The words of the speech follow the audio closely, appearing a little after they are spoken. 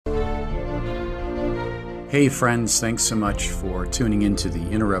Hey friends, thanks so much for tuning into the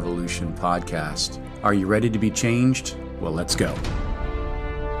Inner Revolution podcast. Are you ready to be changed? Well, let's go.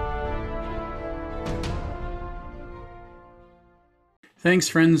 Thanks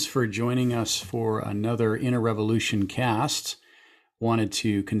friends for joining us for another Inner Revolution cast. Wanted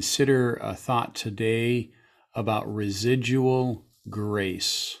to consider a thought today about residual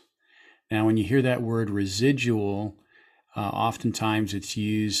grace. Now, when you hear that word residual, oftentimes it's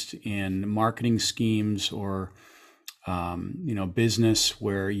used in marketing schemes or business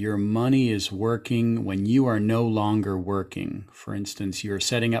where your money is working when you are no longer working. For instance, you're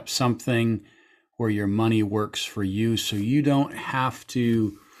setting up something where your money works for you, so you don't have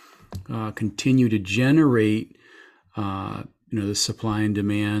to continue to generate the supply and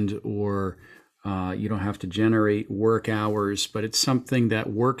demand, or you don't have to generate work hours, but it's something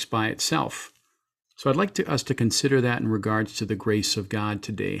that works by itself. So I'd like us to consider that in regards to the grace of God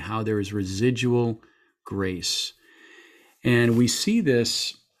today, how there is residual grace. And we see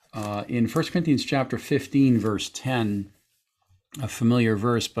this in 1 Corinthians chapter 15, verse 10, a familiar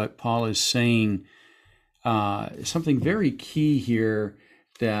verse, but Paul is saying something very key here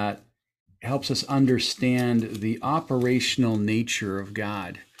that helps us understand the operational nature of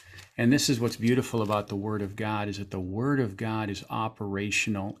God. And this is what's beautiful about the Word of God, is that the Word of God is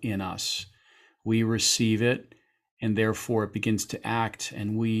operational in us. We receive it, and therefore it begins to act,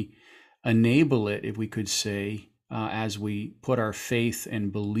 and we enable it, if we could say, as we put our faith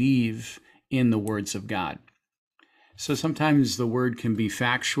and believe in the words of God. So sometimes the word can be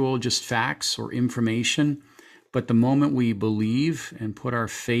factual, just facts or information, but the moment we believe and put our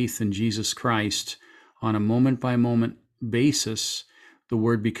faith in Jesus Christ on a moment-by-moment basis, the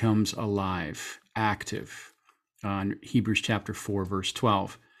word becomes alive, active. On Hebrews chapter 4, verse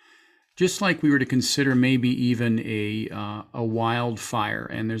 12. Just like we were to consider maybe even a wildfire,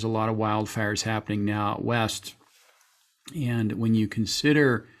 and there's a lot of wildfires happening now out west. And when you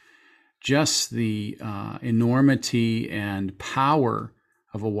consider just the enormity and power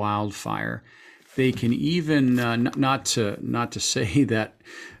of a wildfire, they can even not to say that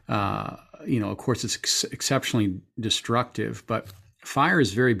of course it's exceptionally destructive, but fire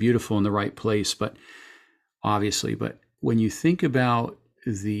is very beautiful in the right place. But obviously, when you think about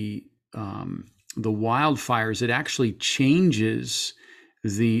the wildfires, it actually changes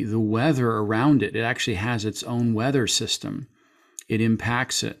the weather around it. It actually has its own weather system. It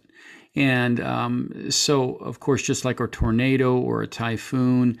impacts it. And so, of course, just like a tornado or a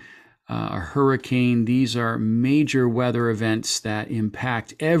typhoon, a hurricane, these are major weather events that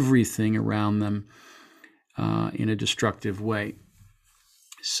impact everything around them in a destructive way.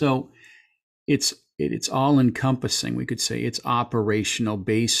 So it's all encompassing. We could say it's operational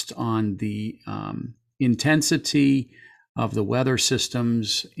based on the intensity of the weather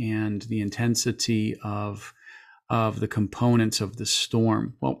systems and the intensity of the components of the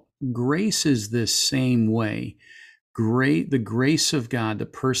storm. Well, grace is this same way. The grace of God, the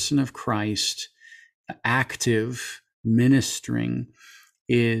person of Christ, active, ministering,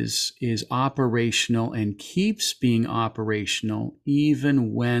 is operational and keeps being operational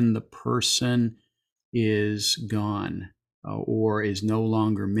even when the person is gone or is no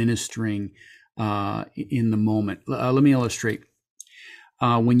longer ministering in the moment. Let me illustrate.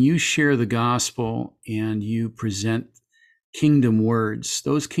 When you share the gospel and you present kingdom words,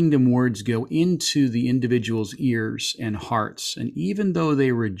 those kingdom words go into the individual's ears and hearts. And even though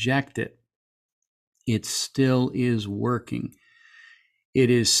they reject it, it still is working. It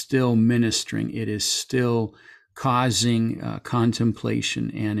is still ministering. It is still causing contemplation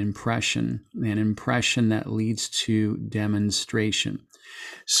and impression, an impression that leads to demonstration.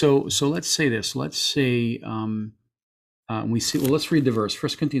 So let's say this. Let's say let's read the verse.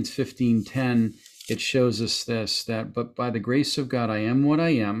 1 Corinthians 15:10. It shows us this, that but by the grace of God I am what I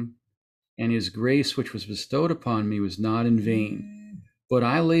am, and his grace which was bestowed upon me was not in vain. But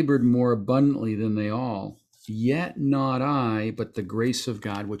I labored more abundantly than they all. Yet not I, but the grace of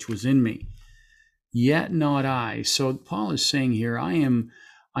God which was in me. Yet not I. So Paul is saying here, I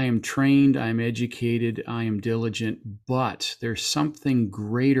am trained, I am educated, I am diligent, but there's something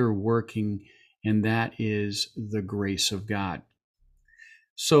greater working, and that is the grace of God.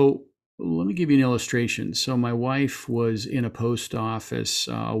 So let me give you an illustration. So my wife was in a post office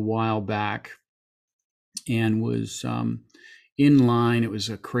a while back and was in line. It was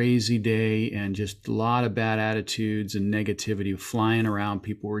a crazy day and just a lot of bad attitudes and negativity flying around.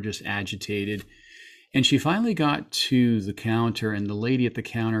 People were just agitated. And she finally got to the counter, and the lady at the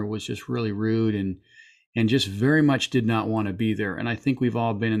counter was just really rude and just very much did not want to be there. And I think we've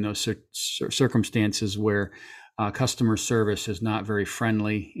all been in those circumstances where customer service is not very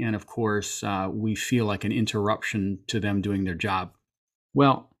friendly. And of course, we feel like an interruption to them doing their job.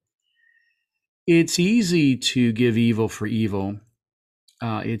 Well, it's easy to give evil for evil.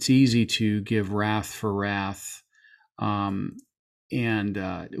 It's easy to give wrath for wrath. And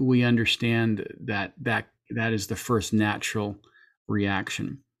we understand that is the first natural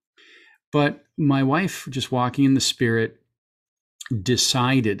reaction. But my wife, just walking in the Spirit,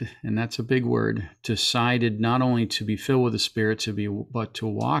 decided, and that's a big word, decided not only to be filled with the Spirit, but to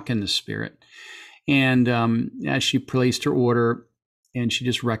walk in the Spirit. And as she placed her order, and she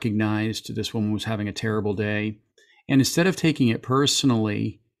just recognized this woman was having a terrible day, and instead of taking it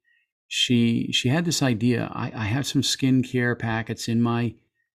personally, she had this idea. I have some skincare packets in my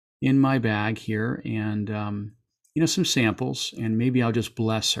bag here, and some samples, and maybe I'll just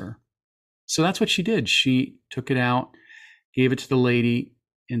bless her. So that's what she did. She took it out, gave it to the lady,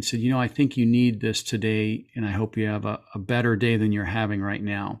 and said, I think you need this today, and I hope you have a better day than you're having right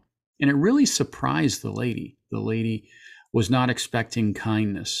now. And it really surprised the lady. The lady was not expecting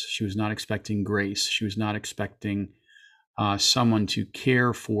kindness. She was not expecting grace. She was not expecting someone to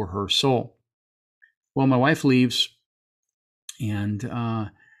care for her soul. Well, my wife leaves, and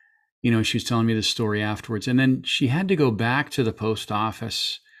she was telling me the story afterwards. And then she had to go back to the post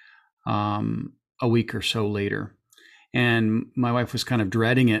office a week or so later. And my wife was kind of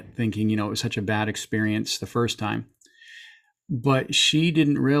dreading it, thinking, it was such a bad experience the first time. But she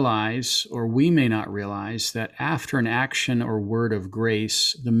didn't realize, or we may not realize, that after an action or word of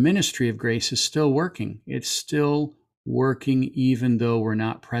grace, the ministry of grace is still working. It's still working even though we're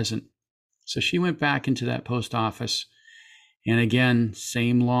not present. So she went back into that post office. And again,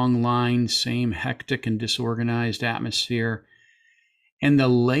 same long line, same hectic and disorganized atmosphere. And the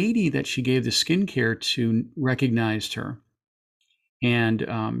lady that she gave the skincare to recognized her. And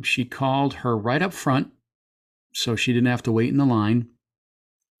she called her right up front, so she didn't have to wait in the line.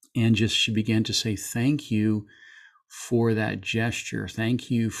 And she began to say, thank you for that gesture. Thank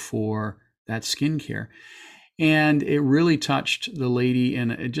you for that skincare. And it really touched the lady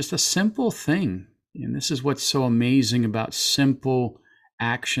in just a simple thing. And this is what's so amazing about simple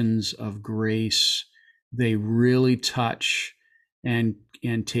actions of grace. They really touch and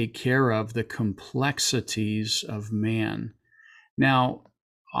take care of the complexities of man. Now,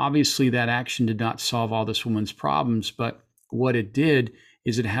 obviously, that action did not solve all this woman's problems, but what it did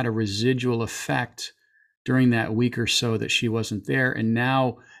is it had a residual effect during that week or so that she wasn't there. And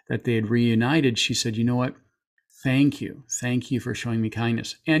now that they had reunited, she said, you know what? Thank you. Thank you for showing me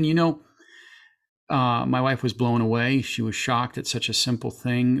kindness. And, my wife was blown away. She was shocked at such a simple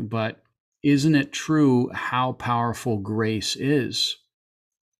thing, but isn't it true how powerful grace is?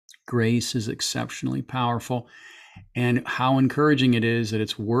 Grace is exceptionally powerful, and how encouraging it is that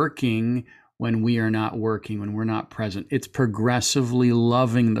it's working when we are not working, when we're not present. It's progressively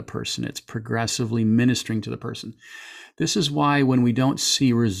loving the person. It's progressively ministering to the person. This is why when we don't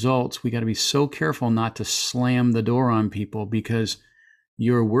see results, we got to be so careful not to slam the door on people, because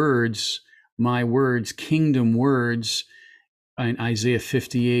your words, my words, kingdom words, in Isaiah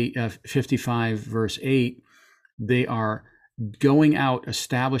 55, verse 8, they are going out,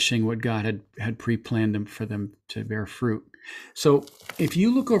 establishing what God had pre-planned for them to bear fruit. So if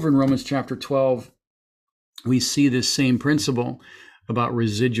you look over in Romans chapter 12, we see this same principle about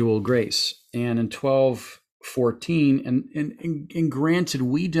residual grace. And in 12:14, and granted,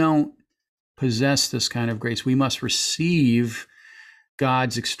 we don't possess this kind of grace. We must receive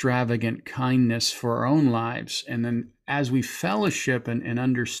God's extravagant kindness for our own lives. And then as we fellowship and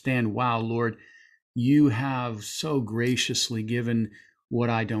understand, wow, Lord, you have so graciously given what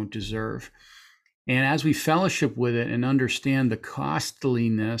I don't deserve. And as we fellowship with it and understand the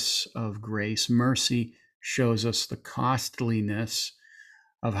costliness of grace, mercy shows us the costliness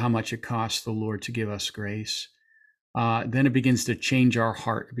of how much it costs the Lord to give us grace. Then it begins to change our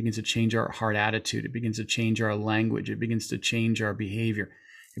heart. It begins to change our heart attitude. It begins to change our language. It begins to change our behavior.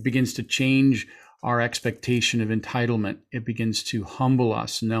 It begins to change our expectation of entitlement. It begins to humble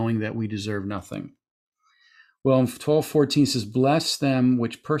us, knowing that we deserve nothing. Well, in 12:14 says, bless them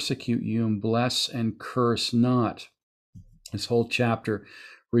which persecute you, and bless and curse not. This whole chapter,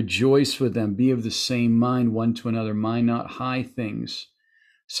 rejoice with them, be of the same mind one to another, mind not high things.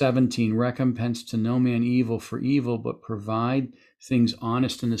 17, recompense to no man evil for evil, but provide things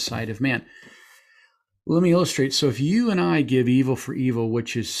honest in the sight of man. Let me illustrate. So if you and I give evil for evil,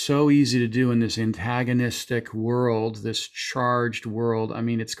 which is so easy to do in this antagonistic world, this charged world, I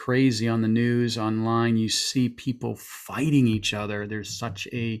mean, it's crazy on the news, online, you see people fighting each other. There's such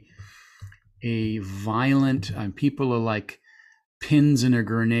a violent, people are like pins in a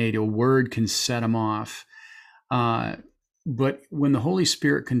grenade. A word can set them off. But when the Holy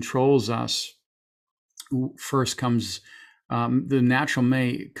Spirit controls us, first comes the natural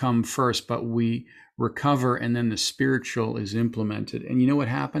may come first, but we recover, and then the spiritual is implemented. And you know what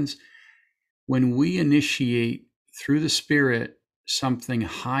happens? When we initiate through the Spirit something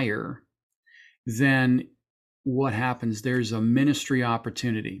higher, then what happens? There's a ministry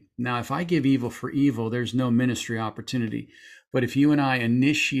opportunity. Now, if I give evil for evil, there's no ministry opportunity. But if you and I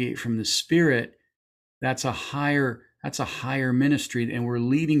initiate from the Spirit, that's a higher ministry, and we're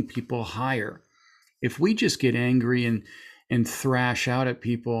leading people higher. If we just get angry and thrash out at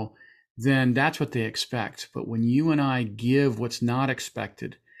people, then that's what they expect. But when you and I give what's not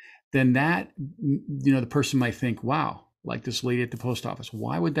expected, then that, the person might think, wow, like this lady at the post office,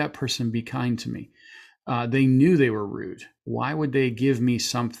 why would that person be kind to me? They knew they were rude. Why would they give me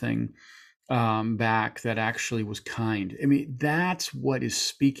something back that actually was kind? I mean, that's what is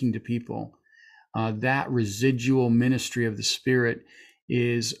speaking to people. That residual ministry of the Spirit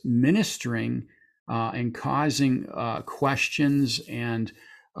is ministering and causing questions and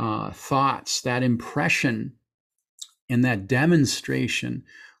thoughts. That impression and that demonstration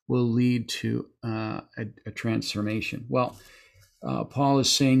will lead to a transformation. Well, Paul is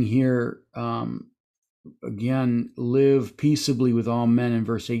saying here, again, live peaceably with all men in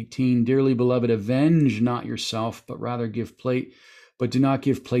verse 18. Dearly beloved, avenge not yourself, but rather but do not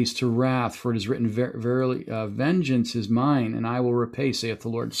give place to wrath, for it is written, verily, vengeance is mine, and I will repay, saith the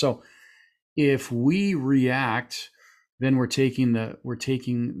Lord. So if we react, then we're taking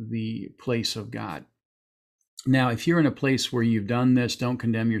the place of God. Now, if you're in a place where you've done this, don't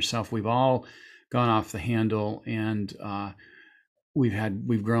condemn yourself. We've all gone off the handle, and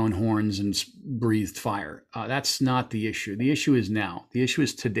we've grown horns and breathed fire. That's not the issue. The issue is now. The issue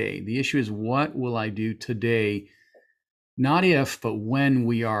is today. The issue is, what will I do today? Not if, but when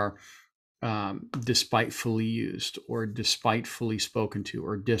we are despitefully used, or despitefully spoken to,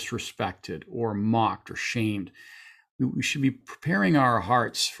 or disrespected, or mocked, or shamed. We should be preparing our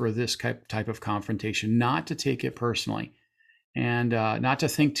hearts for this type of confrontation, not to take it personally, and not to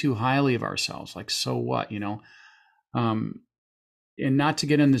think too highly of ourselves, like, so what, and not to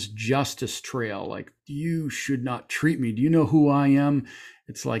get on this justice trail, like, you should not treat me. Do you know who I am?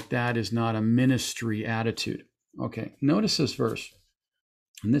 It's like, that is not a ministry attitude. Okay, notice this verse,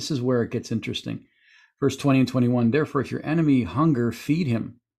 and this is where it gets interesting. Verse 20 and 21, therefore, if your enemy hunger, feed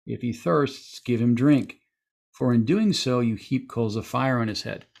him. If he thirsts, give him drink. For in doing so, you heap coals of fire on his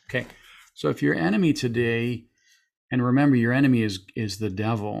head. Okay, so if your enemy today, and remember, your enemy is the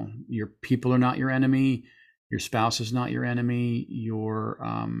devil. Your people are not your enemy. Your spouse is not your enemy. Your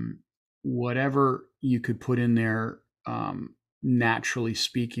whatever you could put in there, naturally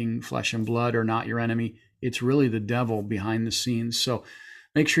speaking, flesh and blood are not your enemy. It's really the devil behind the scenes. So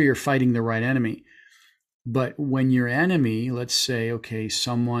make sure you're fighting the right enemy. But when your enemy, let's say, okay,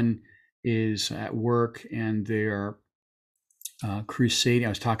 someone is at work and they're crusading. I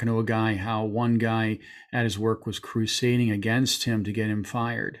was talking to a guy, how one guy at his work was crusading against him to get him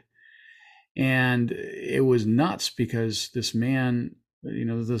fired. And it was nuts, because this man,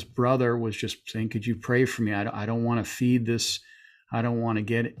 this brother was just saying, could you pray for me? I don't want to feed this. I don't want to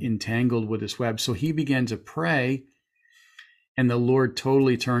get entangled with this web. So he began to pray, and the Lord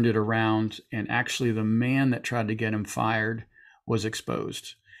totally turned it around. And actually, the man that tried to get him fired was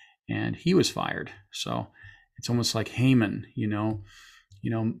exposed, and he was fired. So it's almost like Haman,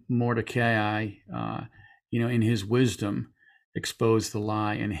 Mordecai, in his wisdom, exposed the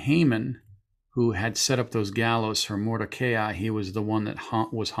lie. And Haman, who had set up those gallows for Mordecai, he was the one that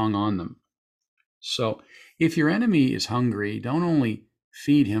was hung on them. So if your enemy is hungry, don't only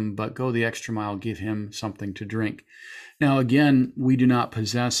feed him, but go the extra mile, give him something to drink. Now, again, we do not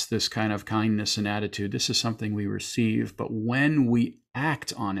possess this kind of kindness and attitude. This is something we receive, but when we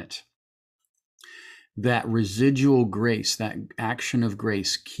act on it, that residual grace, that action of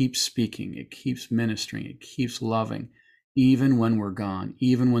grace keeps speaking, it keeps ministering, it keeps loving, even when we're gone,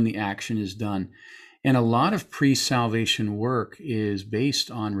 even when the action is done. And a lot of pre-salvation work is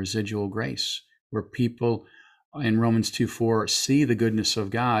based on residual grace, where people in Romans 2:4 see the goodness of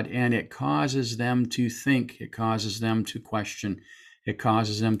God, and it causes them to think, it causes them to question, it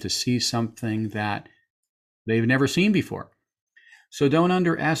causes them to see something that they've never seen before. So don't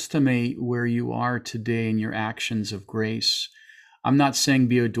underestimate where you are today in your actions of grace. I'm not saying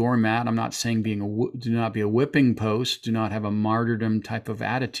be a doormat. I'm not saying do not be a whipping post. Do not have a martyrdom type of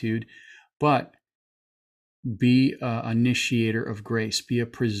attitude, but be an initiator of grace. Be a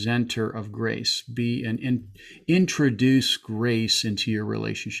presenter of grace. Be introduce grace into your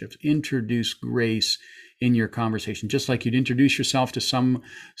relationships. Introduce grace in your conversation. Just like you'd introduce yourself to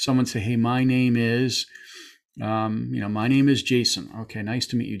someone, say, "Hey, my name is," My name is Jason. Okay, nice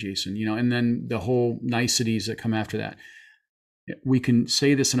to meet you, Jason. And then the whole niceties that come after that. We can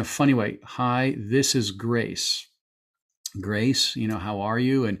say this in a funny way. Hi, this is Grace. Grace, how are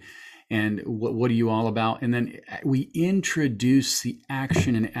you? And what are you all about? And then we introduce the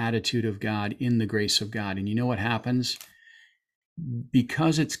action and attitude of God in the grace of God. And you know what happens?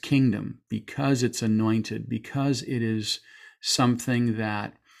 Because it's kingdom, because it's anointed, because it is something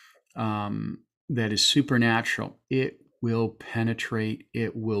that that is supernatural, it will penetrate,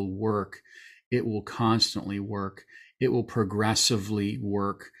 it will work, it will constantly work, it will progressively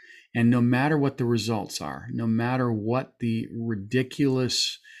work. And no matter what the results are, no matter what the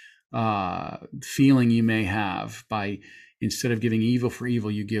ridiculous feeling you may have by, instead of giving evil for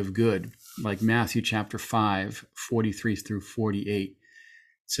evil, you give good, like Matthew chapter 5, 43 through 48. It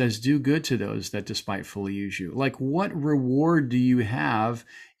says, do good to those that despitefully use you. Like, what reward do you have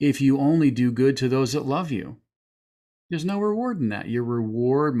if you only do good to those that love you? There's no reward in that. Your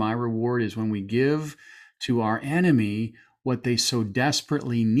reward, my reward, is when we give to our enemy what they so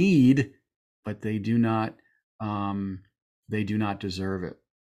desperately need, but they do not deserve it.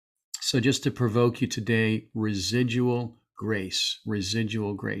 So just to provoke you today, residual grace.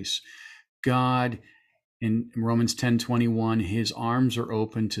 God, in Romans 10:21, his arms are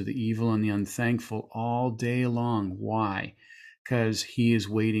open to the evil and the unthankful all day long. Why? Because he is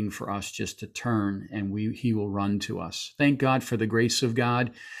waiting for us just to turn, and he will run to us. Thank God for the grace of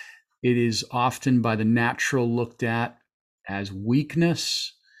God. It is often by the natural looked at as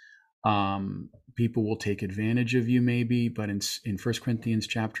weakness. People will take advantage of you maybe, but in 1 Corinthians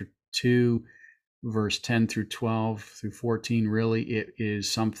chapter 2, verse 10 through 12 through 14, really, it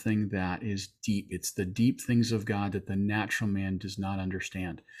is something that is deep. It's the deep things of God that the natural man does not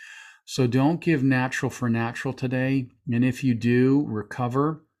understand. So don't give natural for natural today. And if you do,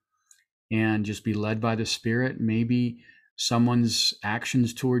 recover and just be led by the Spirit. Maybe someone's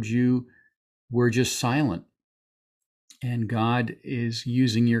actions towards you were just silent. And God is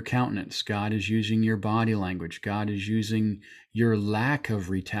using your countenance. God is using your body language. God is using your lack of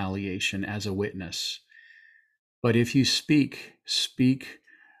retaliation as a witness. But if you speak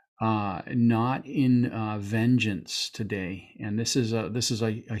not in vengeance today. And this is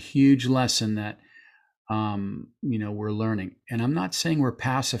a huge lesson that we're learning. And I'm not saying we're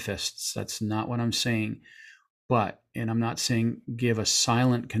pacifists. That's not what I'm saying. And I'm not saying give a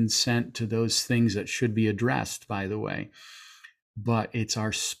silent consent to those things that should be addressed, by the way, but it's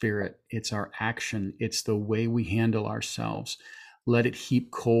our spirit, it's our action, it's the way we handle ourselves. Let it heap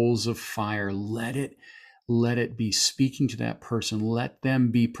coals of fire. Let it be speaking to that person. Let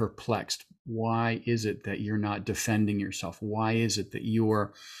them be perplexed. Why is it that you're not defending yourself? Why is it that you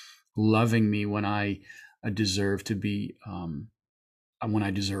are loving me when I deserve to be when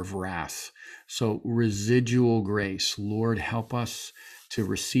I deserve wrath? So residual grace. Lord, help us to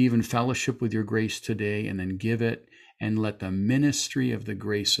receive and fellowship with your grace today, and then give it, and let the ministry of the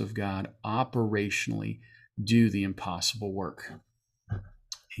grace of God operationally do the impossible work.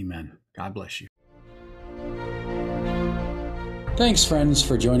 Amen. God bless you. Thanks, friends,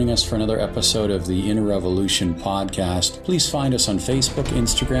 for joining us for another episode of the Inner Revolution podcast. Please find us on Facebook,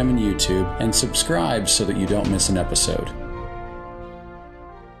 Instagram, and YouTube, and subscribe so that you don't miss an episode.